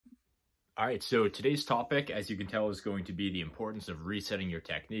All right, so today's topic, as you can tell, is going to be the importance of resetting your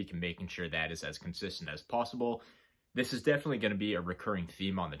technique and making sure that is as consistent as possible. This is definitely going to be a recurring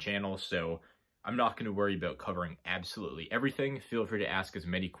theme on the channel, so I'm not going to worry about covering absolutely everything. Feel free to ask as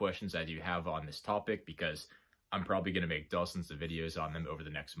many questions as you have on this topic, because I'm probably going to make dozens of videos on them over the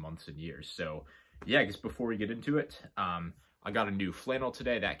next months and years. So yeah, I guess before we get into it, I got a new flannel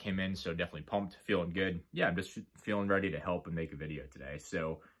today that came in, so definitely pumped, feeling good. Yeah, I'm just feeling ready to help and make a video today.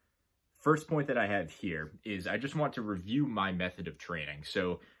 So first point that I have here is I just want to review my method of training.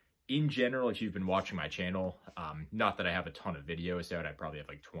 So in general, if you've been watching my channel, not that I have a ton of videos out, I probably have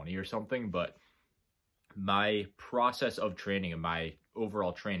like 20 or something, but my process of training and my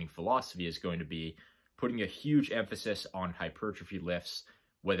overall training philosophy is going to be putting a huge emphasis on hypertrophy lifts,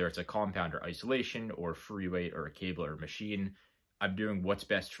 whether it's a compound or isolation or free weight or a cable or a machine. I'm doing what's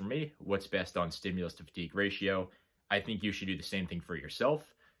best for me, what's best on stimulus to fatigue ratio. I think you should do the same thing for yourself.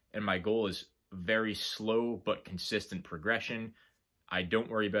 And my goal is very slow but consistent progression. I don't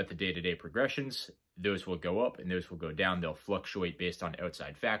worry about the day-to-day progressions. Those will go up and those will go down. They'll fluctuate based on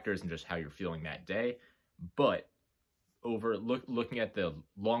outside factors and just how you're feeling that day. But looking at the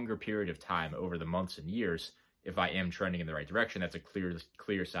longer period of time, over the months and years, if I am trending in the right direction, that's a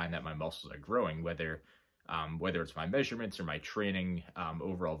clear sign that my muscles are growing, whether it's my measurements or my training,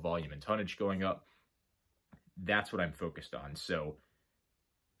 overall volume and tonnage going up. That's what I'm focused on. So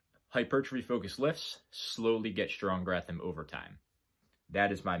hypertrophy focused lifts, slowly get stronger at them over time.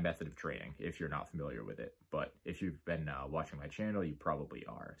 That is my method of training, if you're not familiar with it. But if you've been watching my channel, you probably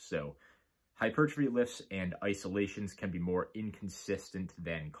are. So hypertrophy lifts and isolations can be more inconsistent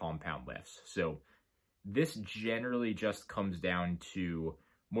than compound lifts. So this generally just comes down to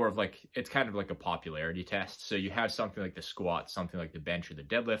more of like, it's kind of like a popularity test. So you have something like the squat, something like the bench or the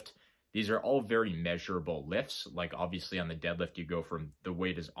deadlift. These are all very measurable lifts. Like obviously on the deadlift, you go from the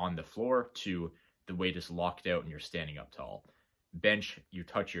weight is on the floor to the weight is locked out and you're standing up tall. Bench, you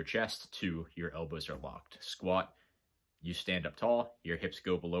touch your chest to your elbows are locked. Squat, you stand up tall, your hips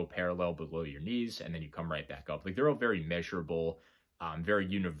go parallel below your knees, and then you come right back up. Like they're all very measurable, very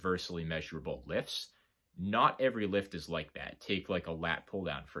universally measurable lifts. Not every lift is like that. Take like a lat pull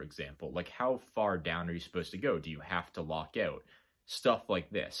down, for example. Like how far down are you supposed to go? Do you have to lock out? Stuff like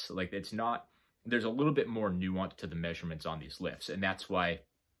this. Like it's not, there's a little bit more nuance to the measurements on these lifts. And that's why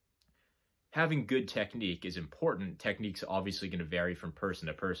having good technique is important. Technique's obviously going to vary from person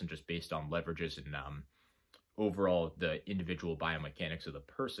to person just based on leverages and overall the individual biomechanics of the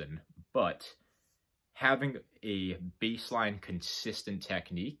person. But having a baseline consistent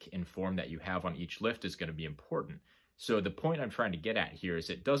technique and form that you have on each lift is going to be important. So the point I'm trying to get at here is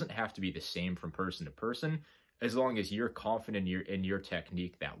it doesn't have to be the same from person to person. As long as you're confident in your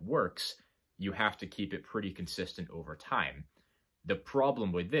technique that works, you have to keep it pretty consistent over time. The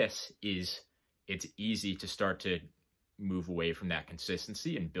problem with this is it's easy to start to move away from that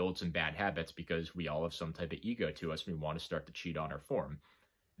consistency and build some bad habits because we all have some type of ego to us and we want to start to cheat on our form.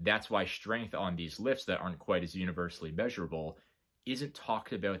 That's why strength on these lifts that aren't quite as universally measurable isn't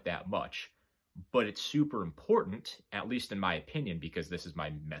talked about that much. But it's super important, at least in my opinion, because this is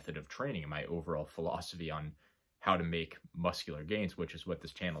my method of training and my overall philosophy on how to make muscular gains, which is what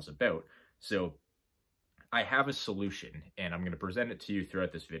this channel is about. So I have a solution and I'm going to present it to you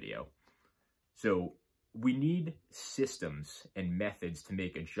throughout this video. So we need systems and methods to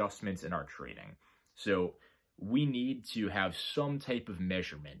make adjustments in our training. So we need to have some type of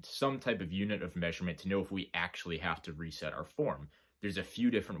measurement, some type of unit of measurement to know if we actually have to reset our form. There's a few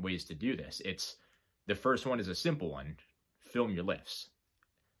different ways to do this. The first one is a simple one. Film your lifts.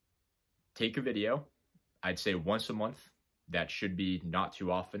 Take a video. I'd say once a month. That should be not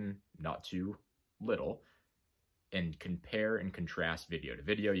too often, not too little. And compare and contrast video to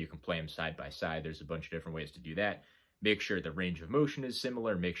video. You can play them side by side. There's a bunch of different ways to do that. Make sure the range of motion is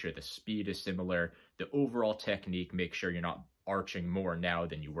similar. Make sure the speed is similar. The overall technique, make sure you're not arching more now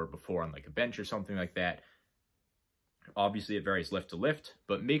than you were before on like a bench or something like that. Obviously, it varies lift to lift,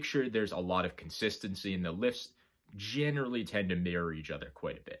 but make sure there's a lot of consistency, and the lifts generally tend to mirror each other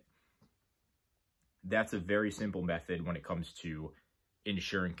quite a bit. That's a very simple method when it comes to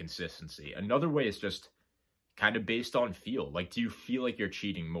ensuring consistency. Another way is just kind of based on feel. Like, do you feel like you're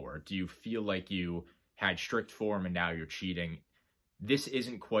cheating more? Do you feel like you had strict form and now you're cheating? This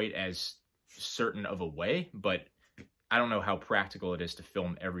isn't quite as certain of a way, but I don't know how practical it is to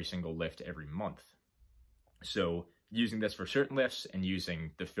film every single lift every month. So using this for certain lifts and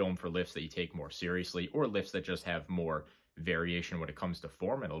using the film for lifts that you take more seriously, or lifts that just have more variation when it comes to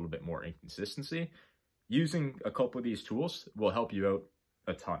form and a little bit more inconsistency, using a couple of these tools will help you out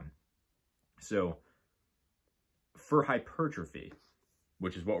a ton. So for hypertrophy,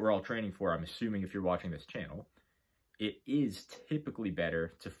 which is what we're all training for, I'm assuming if you're watching this channel, it is typically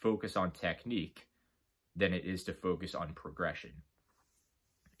better to focus on technique than it is to focus on progression.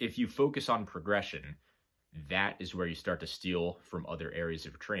 If you focus on progression, that is where you start to steal from other areas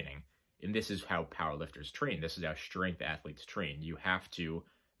of training. And this is how powerlifters train. This is how strength athletes train. You have to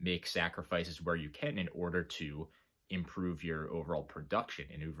make sacrifices where you can in order to improve your overall production,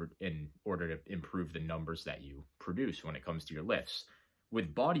 in order to improve the numbers that you produce when it comes to your lifts.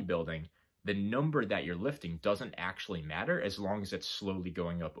 With bodybuilding, the number that you're lifting doesn't actually matter as long as it's slowly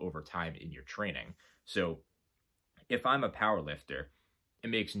going up over time in your training. So if I'm a power lifter, it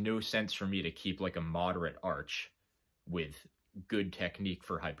makes no sense for me to keep like a moderate arch with good technique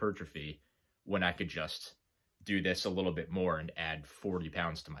for hypertrophy when I could just do this a little bit more and add 40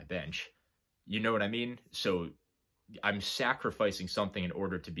 pounds to my bench. You know what I mean? So I'm sacrificing something in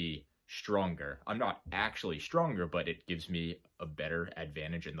order to be stronger. I'm not actually stronger, but it gives me a better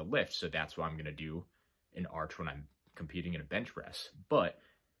advantage in the lift. So that's why I'm going to do an arch when I'm competing in a bench press. But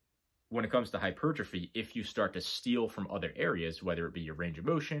when it comes to hypertrophy, if you start to steal from other areas, whether it be your range of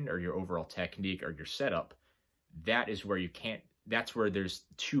motion or your overall technique or your setup, that is where you can't, that's where there's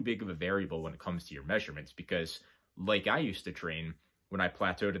too big of a variable when it comes to your measurements. Because like I used to train, when I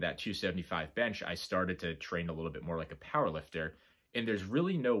plateaued at that 275 bench, I started to train a little bit more like a power lifter. And there's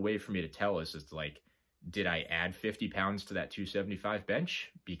really no way for me to tell as to like, did I add 50 pounds to that 275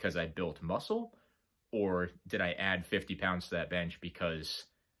 bench because I built muscle? Or did I add 50 pounds to that bench because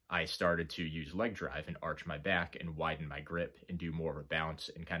I started to use leg drive and arch my back and widen my grip and do more of a bounce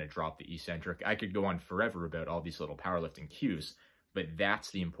and kind of drop the eccentric? I could go on forever about all these little powerlifting cues, but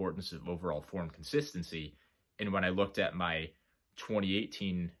that's the importance of overall form consistency. And when I looked at my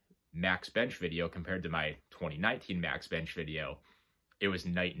 2018 max bench video compared to my 2019 max bench video, it was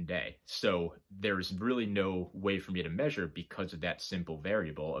night and day. So there's really no way for me to measure because of that simple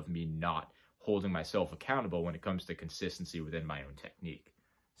variable of me not holding myself accountable when it comes to consistency within my own technique.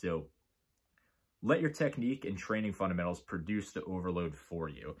 So let your technique and training fundamentals produce the overload for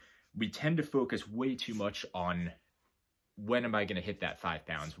you. We tend to focus way too much on when am I going to hit that 5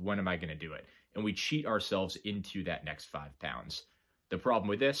 pounds? When am I going to do it? And we cheat ourselves into that next 5 pounds. The problem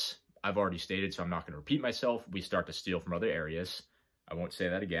with this, I've already stated, so I'm not going to repeat myself. We start to steal from other areas. I won't say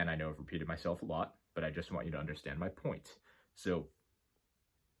that again. I know I've repeated myself a lot, but I just want you to understand my point. So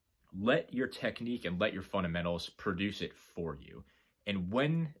let your technique and let your fundamentals produce it for you. And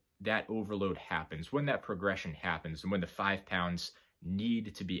when that overload happens, when that progression happens, and when the 5 pounds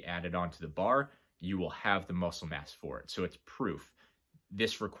need to be added onto the bar, you will have the muscle mass for it. So it's proof.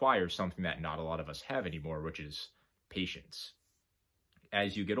 This requires something that not a lot of us have anymore, which is patience.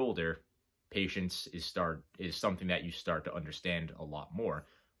 As you get older, patience is something that you start to understand a lot more,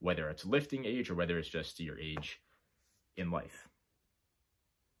 whether it's lifting age or whether it's just your age in life.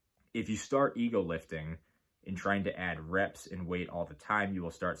 If you start ego lifting and trying to add reps and weight all the time, you will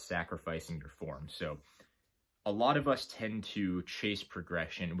start sacrificing your form. So a lot of us tend to chase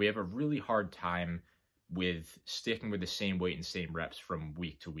progression. We have a really hard time with sticking with the same weight and same reps from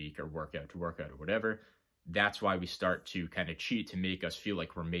week to week or workout to workout or whatever. That's why we start to kind of cheat to make us feel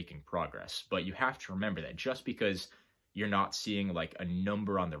like we're making progress. But you have to remember that just because you're not seeing like a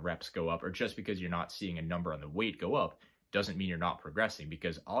number on the reps go up, or just because you're not seeing a number on the weight go up, doesn't mean you're not progressing.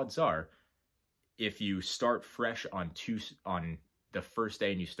 Because odds are, if you start fresh on the first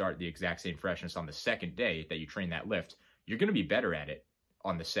day and you start the exact same freshness on the second day that you train that lift, you're going to be better at it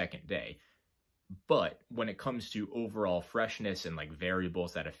on the second day. But when it comes to overall freshness and like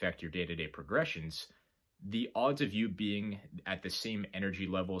variables that affect your day-to-day progressions, the odds of you being at the same energy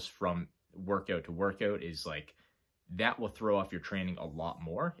levels from workout to workout is like, that will throw off your training a lot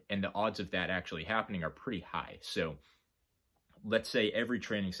more. And the odds of that actually happening are pretty high. So let's say every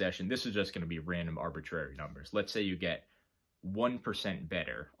training session, this is just going to be random arbitrary numbers. Let's say you get 1%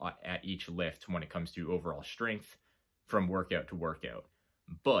 better at each lift when it comes to overall strength from workout to workout.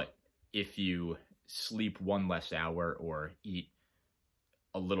 But if you sleep 1 less hour or eat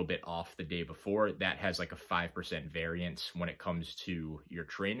a little bit off the day before, that has like a 5% variance when it comes to your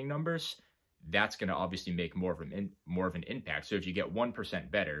training numbers. That's going to obviously make more of an impact. So if you get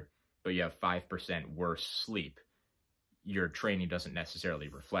 1% better, but you have 5% worse sleep, your training doesn't necessarily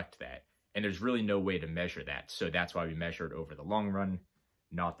reflect that. And there's really no way to measure that. So that's why we measure it over the long run,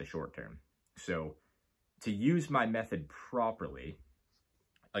 not the short term. So to use my method properly,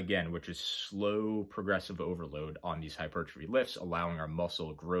 again, which is slow progressive overload on these hypertrophy lifts, allowing our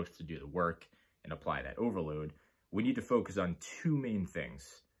muscle growth to do the work and apply that overload, we need to focus on 2 main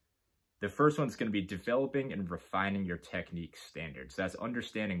things. The first one's going to be developing and refining your technique standards. That's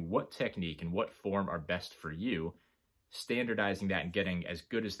understanding what technique and what form are best for you standardizing that and getting as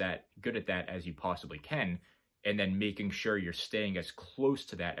good at that as you possibly can, and then making sure you're staying as close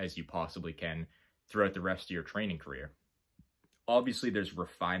to that as you possibly can throughout the rest of your training career. Obviously, there's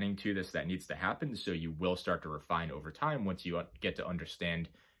refining to this that needs to happen, so you will start to refine over time once you get to understand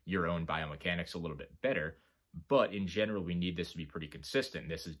your own biomechanics a little bit better. But in general, we need this to be pretty consistent.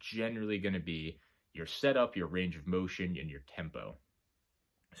 This is generally going to be your setup, your range of motion, and your tempo.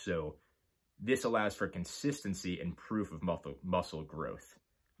 So this allows for consistency and proof of muscle growth.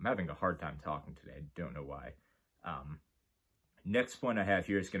 I'm having a hard time talking today. I don't know why. Next point I have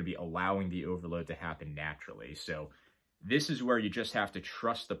here is going to be allowing the overload to happen naturally. So this is where you just have to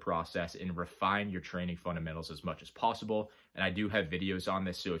trust the process and refine your training fundamentals as much as possible. And I do have videos on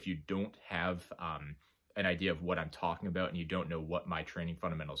this, so if you don't have an idea of what I'm talking about and you don't know what my training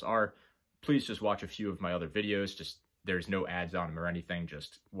fundamentals are, please just watch a few of my other videos. There's no ads on them or anything.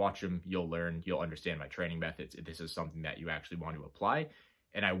 Just watch them. You'll learn. You'll understand my training methods. This is something that you actually want to apply.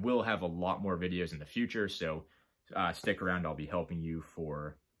 And I will have a lot more videos in the future, so stick around. I'll be helping you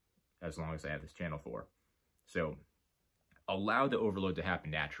for as long as I have this channel for. So allow the overload to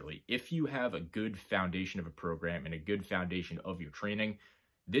happen naturally. If you have a good foundation of a program and a good foundation of your training,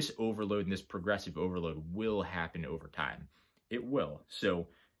 this overload and this progressive overload will happen over time. It will. So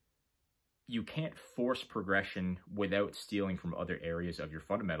you can't force progression without stealing from other areas of your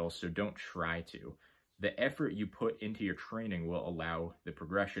fundamentals, so don't try to. The effort you put into your training will allow the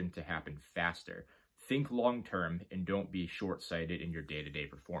progression to happen faster. Think long-term and don't be short-sighted in your day-to-day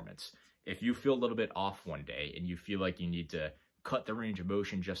performance. If you feel a little bit off one day and you feel like you need to cut the range of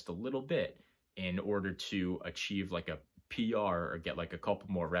motion just a little bit in order to achieve like a PR or get like a couple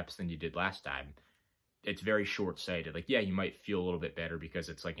more reps than you did last time, it's very short-sighted. Like, yeah, you might feel a little bit better because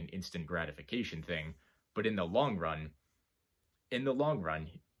it's like an instant gratification thing, but in the long run,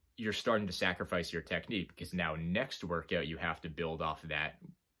 you're starting to sacrifice your technique because now next workout you have to build off of that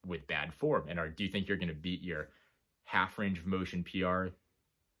with bad form. And do you think you're going to beat your half range of motion PR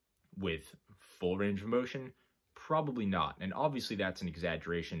with full range of motion? Probably not. And obviously that's an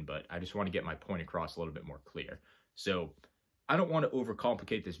exaggeration, but I just want to get my point across a little bit more clear. So I don't want to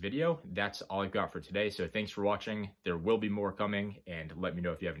overcomplicate this video. That's all I've got for today. So thanks for watching. There will be more coming, and let me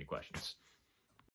know if you have any questions.